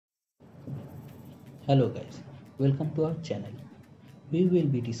Hello guys, welcome to our channel. We will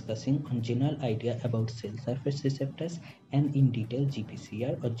be discussing on general idea about cell surface receptors and in detail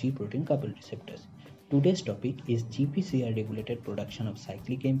GPCR or G protein coupled receptors. Today's topic is GPCR regulated production of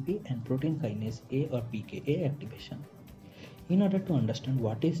cyclic MP and protein kinase A or PKA activation. In order to understand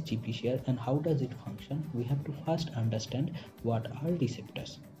what is GPCR and how does it function, we have to first understand what are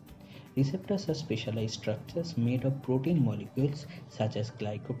receptors. Receptors are specialized structures made of protein molecules such as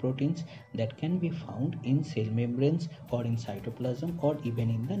glycoproteins that can be found in cell membranes or in cytoplasm or even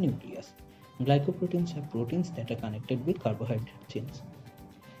in the nucleus. Glycoproteins are proteins that are connected with carbohydrate chains.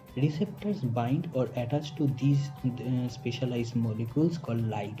 Receptors bind or attach to these specialized molecules called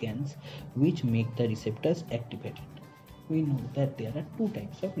ligands, which make the receptors activated. We know that there are two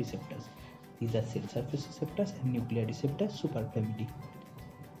types of receptors. These are cell surface receptors and nuclear receptors superfamily.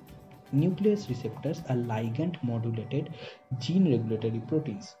 Nucleus receptors are ligand modulated gene regulatory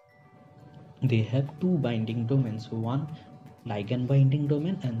proteins. They have two binding domains, one ligand binding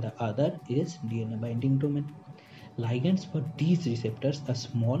domain and the other is DNA binding domain. Ligands for these receptors are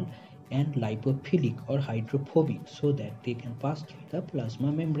small and lipophilic or hydrophobic so that they can pass through the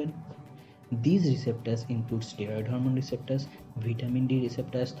plasma membrane. These receptors include steroid hormone receptors, vitamin D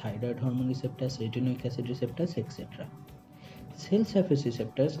receptors, thyroid hormone receptors, retinoic acid receptors, etc. Cell surface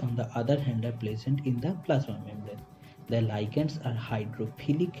receptors, on the other hand, are present in the plasma membrane. The ligands are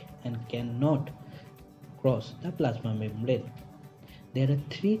hydrophilic and cannot cross the plasma membrane. There are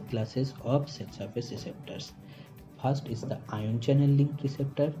three classes of cell surface receptors. First is the ion channel linked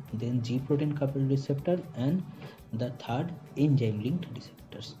receptor, then G protein coupled receptor, and the third enzyme linked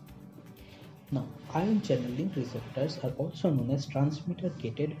receptors. Now, ion channel linked receptors are also known as transmitter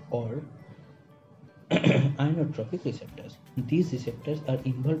gated or ionotropic receptors. These receptors are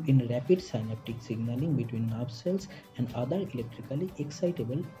involved in rapid synaptic signaling between nerve cells and other electrically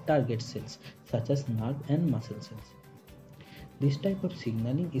excitable target cells such as nerve and muscle cells. This type of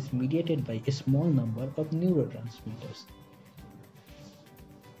signaling is mediated by a small number of neurotransmitters.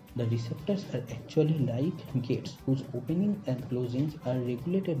 The receptors are actually like gates whose opening and closings are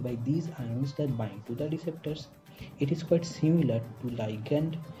regulated by these ions that bind to the receptors. It is quite similar to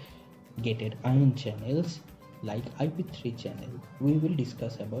ligand gated ion channels like IP3 channel. We will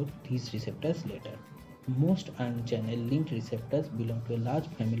discuss about these receptors later. Most ion channel linked receptors belong to a large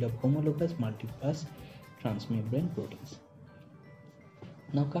family of homologous multipass transmembrane proteins.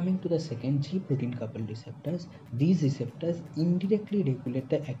 Now coming to the second, G protein coupled receptors. These receptors indirectly regulate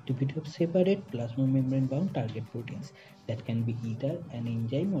the activity of separate plasma membrane bound target proteins that can be either an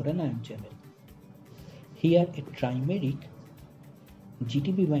enzyme or an ion channel. Here a trimeric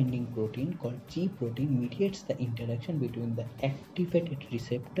GTP binding protein called G protein mediates the interaction between the activated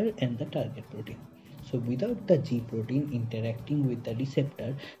receptor and the target protein. So without the G protein interacting with the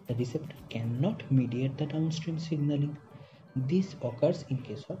receptor cannot mediate the downstream signaling. This occurs in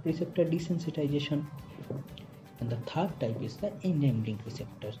case of receptor desensitization. And the third type is the enzyme linked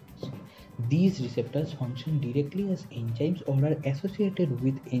receptors. These receptors function directly as enzymes or are associated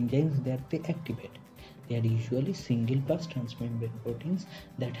with enzymes that they activate. They are usually single pass transmembrane proteins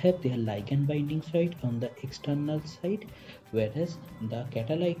that have their ligand binding site on the external side, whereas the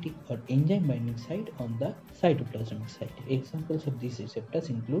catalytic or enzyme binding site on the cytoplasmic side. Examples of these receptors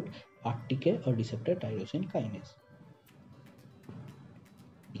include RTK or receptor tyrosine kinase.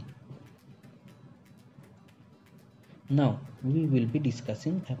 Now we will be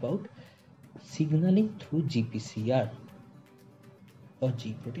discussing about signaling through GPCR or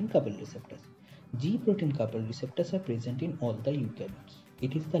G protein coupled receptors. G protein coupled receptors are present in all the eukaryotes.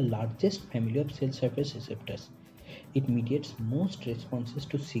 It is the largest family of cell surface receptors. It mediates most responses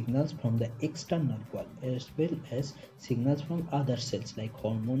to signals from the external wall as well as signals from other cells like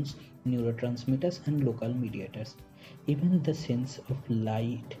hormones, neurotransmitters and local mediators. Even the sense of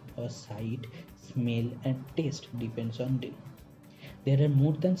light or sight, smell and taste depends on them. There are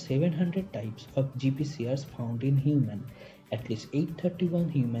more than 700 types of GPCRs found in human. At least 831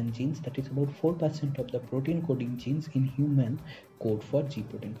 human genes, that is about 4% of the protein coding genes in human, code for G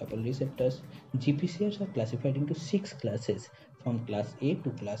protein coupled receptors. GPCRs are classified into 6 classes from class A to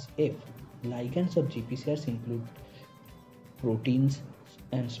class F. Ligands of GPCRs include proteins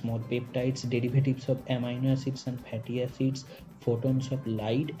and small peptides, derivatives of amino acids and fatty acids, photons of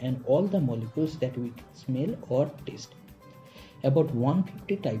light and all the molecules that we can smell or taste. About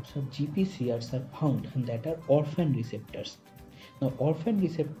 150 types of GPCRs are found that are orphan receptors. Now, orphan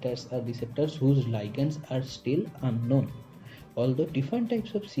receptors are receptors whose ligands are still unknown. Although different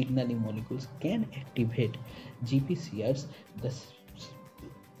types of signaling molecules can activate GPCRs, the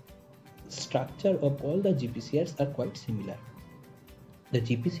structure of all the GPCRs are quite similar. The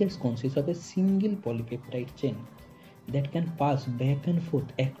GPCRs consist of a single polypeptide chain that can pass back and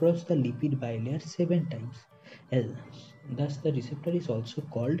forth across the lipid bilayer 7 times. Thus, the receptor is also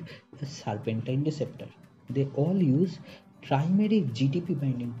called a serpentine receptor. They all use trimeric GTP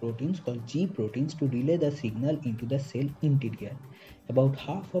binding proteins called G proteins to relay the signal into the cell interior. About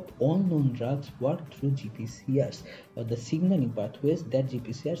half of all known drugs work through GPCRs, or the signaling pathways that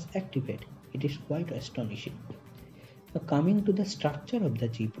GPCRs activate. It is quite astonishing. Now, coming to the structure of the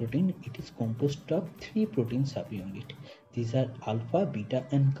G protein, it is composed of 3 protein subunits. These are alpha, beta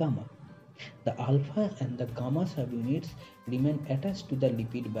and gamma. The alpha and the gamma subunits remain attached to the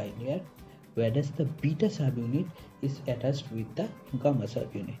lipid bilayer, whereas the beta subunit is attached with the gamma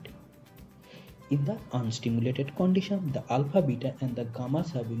subunit. In the unstimulated condition, the alpha, beta and the gamma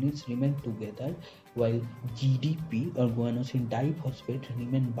subunits remain together, while GDP or guanosine diphosphate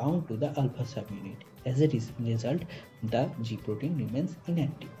remain bound to the alpha subunit. As a result, the G protein remains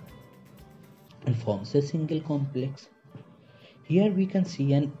inactive and forms a single complex. Here we can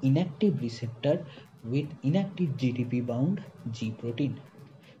see an inactive receptor with inactive GDP bound G protein.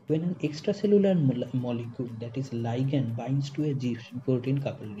 When an extracellular molecule, that is ligand, binds to a G protein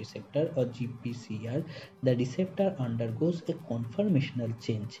coupled receptor or GPCR, the receptor undergoes a conformational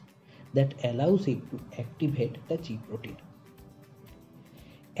change that allows it to activate the G protein.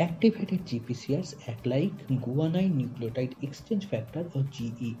 Activated GPCRs act like guanine nucleotide exchange factor or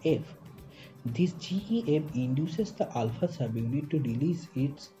GEF. This GEF induces the alpha subunit to release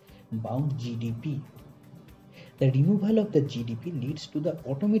its bound GDP. The removal of the GDP leads to the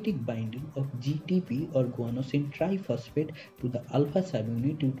automatic binding of GTP or guanosine triphosphate to the alpha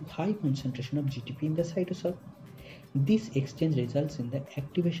subunit due to high concentration of GTP in the cytosol. This exchange results in the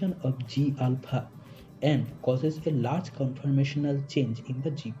activation of G alpha and causes a large conformational change in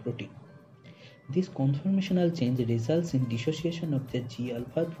the G protein. This conformational change results in dissociation of the G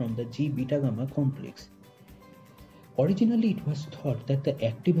alpha from the G beta gamma complex. Originally, it was thought that the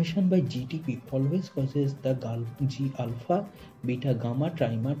activation by GTP always causes the G alpha beta gamma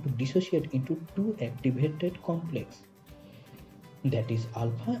trimer to dissociate into two activated complexes, that is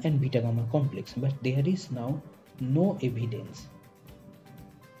alpha and beta gamma complex, but there is now no evidence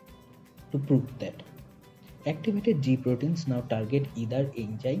to prove that. Activated G proteins now target either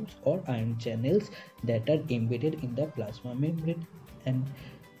enzymes or ion channels that are embedded in the plasma membrane and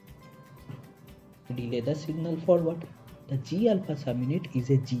relay the signal forward. The G alpha subunit is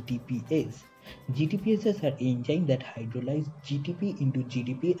a GTPase. GTPases are enzymes that hydrolyze GTP into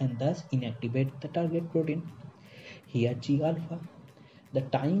GDP and thus inactivate the target protein. Here G alpha, the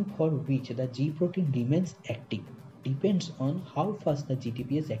time for which the G protein remains active, depends on how fast the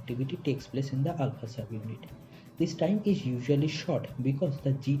GTPase activity takes place in the alpha subunit. This time is usually short because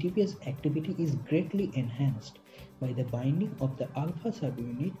the GTPase activity is greatly enhanced by the binding of the alpha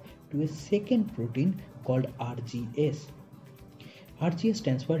subunit to a second protein called RGS. RGS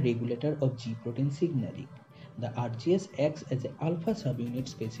stands for regulator of G protein signaling. The RGS acts as an alpha subunit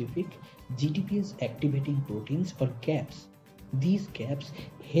specific GTPase activating proteins or GAPs. These GAPs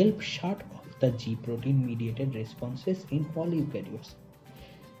help shut off the G protein mediated responses in all eukaryotes.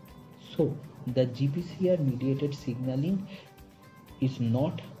 So, the GPCR mediated signaling is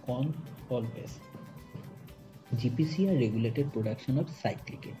not on always. GPCR regulated production of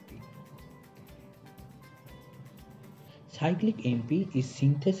cyclic MP. Cyclic MP is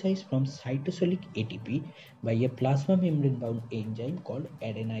synthesized from cytosolic ATP by a plasma membrane bound enzyme called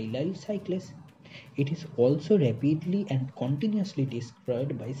adenylyl cyclase. It is also rapidly and continuously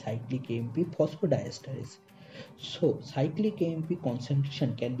destroyed by cyclic AMP phosphodiesterase. So, cyclic AMP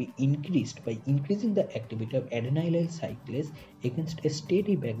concentration can be increased by increasing the activity of adenylyl cyclase against a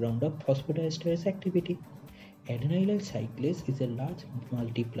steady background of phosphodiesterase activity. Adenylyl cyclase is a large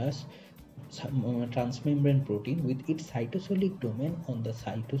multiplus transmembrane protein with its cytosolic domain on the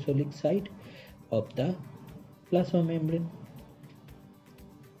cytosolic side of the plasma membrane.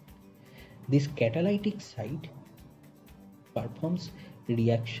 This catalytic site performs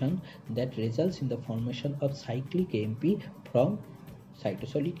reaction that results in the formation of cyclic AMP from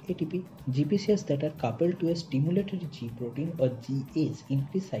cytosolic ATP. GPCRs that are coupled to a stimulated G protein or GAs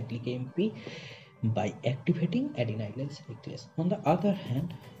increase cyclic AMP by activating adenylyl cyclase. On the other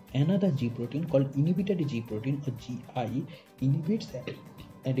hand, another G protein called inhibited G protein or GI inhibits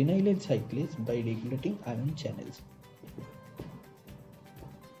adenylyl cyclase by regulating ion channels.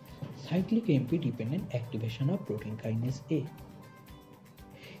 Cyclic AMP dependent activation of protein kinase A.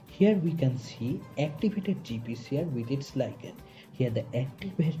 Here we can see activated GPCR with its ligand. Here the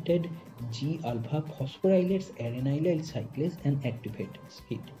activated G alpha phosphorylates adenylyl cyclase and activates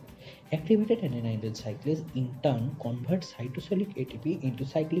it. Activated adenylyl cyclase in turn converts cytosolic ATP into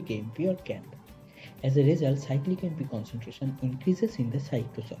cyclic AMP or CAMP. As a result, cyclic AMP concentration increases in the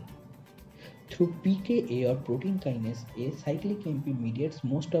cytosol. Through pKa or protein kinase A, cyclic AMP mediates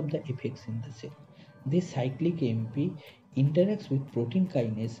most of the effects in the cell. This cyclic AMP interacts with protein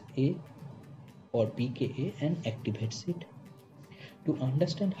kinase A or pKa and activates it. To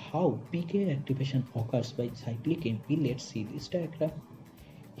understand how pKa activation occurs by cyclic AMP, let's see this diagram.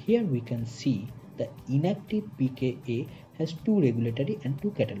 Here we can see the inactive pKa has two regulatory and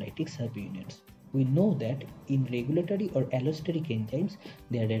two catalytic subunits. We know that in regulatory or allosteric enzymes,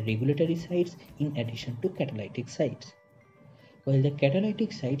 there are regulatory sites in addition to catalytic sites. While the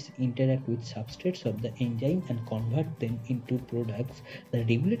catalytic sites interact with substrates of the enzyme and convert them into products, the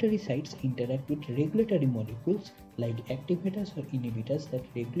regulatory sites interact with regulatory molecules like activators or inhibitors that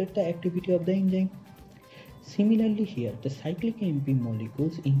regulate the activity of the enzyme. Similarly here, the cyclic AMP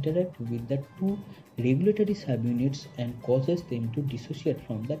molecules interact with the two regulatory subunits and causes them to dissociate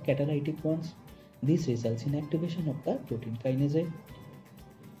from the catalytic ones. This results in activation of the protein kinase A.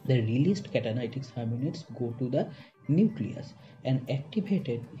 The released catalytic subunits go to the nucleus and activate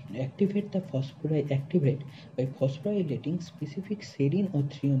by phosphorylating specific serine or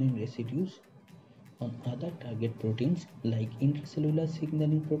threonine residues on other target proteins like intracellular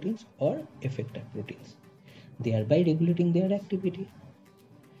signaling proteins or effector proteins, thereby regulating their activity.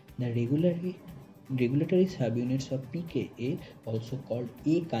 The regulatory subunits of pKa, also called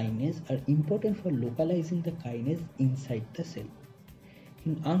A kinase, are important for localizing the kinase inside the cell.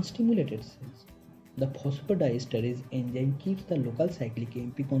 In unstimulated cells, the phosphodiesterase enzyme keeps the local cyclic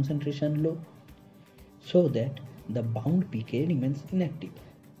AMP concentration low so that the bound pKa remains inactive.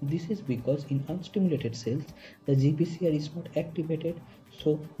 This is because in unstimulated cells, the GPCR is not activated,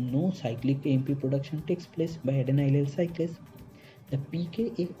 so no cyclic AMP production takes place by adenylyl cyclase. The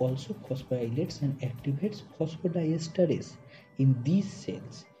pKa also phosphorylates and activates phosphodiesterase in these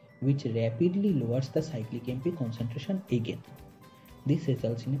cells, which rapidly lowers the cyclic AMP concentration again. This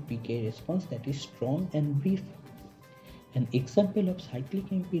results in a pKa response that is strong and brief. An example of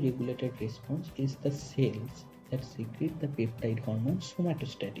cyclic AMP regulated response is the cells that secrete the peptide hormone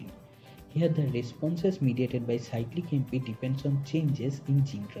somatostatin. Here the responses mediated by cyclic AMP depends on changes in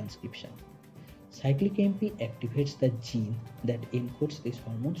gene transcription. Cyclic AMP activates the gene that encodes this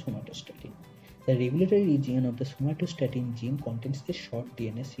hormone somatostatin. The regulatory region of the somatostatin gene contains a short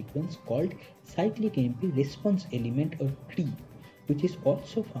DNA sequence called cyclic AMP response element or CRE, which is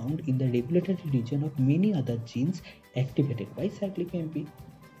also found in the regulatory region of many other genes activated by cyclic AMP.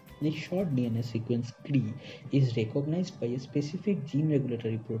 The short DNA sequence CRE is recognized by a specific gene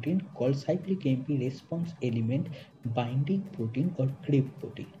regulatory protein called cyclic AMP response element binding protein or CREB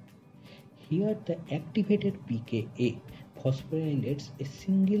protein. Here the activated pKa phosphorylates a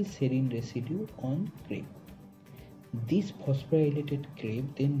single serine residue on CREB. This phosphorylated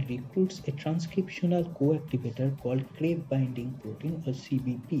CREB then recruits a transcriptional co-activator called CREB binding protein or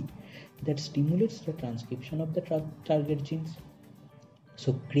CBP that stimulates the transcription of the target genes.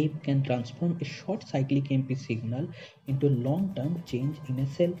 So CREB can transform a short cyclic AMP signal into long-term change in a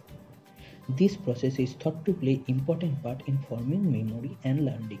cell. This process is thought to play important part in forming memory and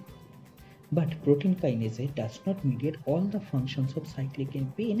learning. But protein kinase does not mediate all the functions of cyclic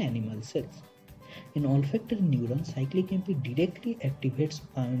AMP in animal cells. In olfactory neurons, cyclic AMP directly activates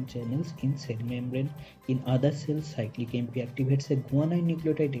ion channels in cell membrane. In other cells, cyclic AMP activates a guanine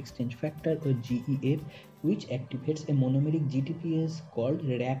nucleotide exchange factor or GEF, which activates a monomeric GTPase called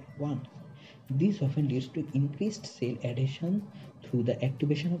RAP1. This often leads to increased cell adhesion through the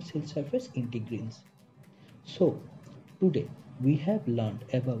activation of cell surface integrins. So, today we have learned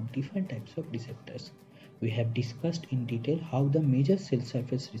about different types of receptors. We have discussed in detail how the major cell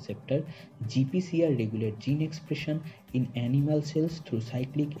surface receptor GPCR regulate gene expression in animal cells through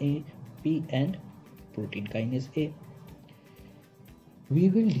cyclic AMP and protein kinase A. We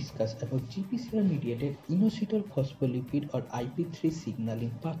will discuss about GPCR mediated inositol phospholipid or IP3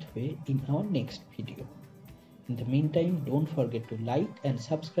 signaling pathway in our next video. In the meantime, don't forget to like and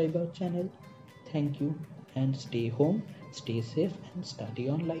subscribe our channel. Thank you and stay home, stay safe and study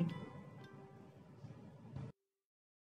online.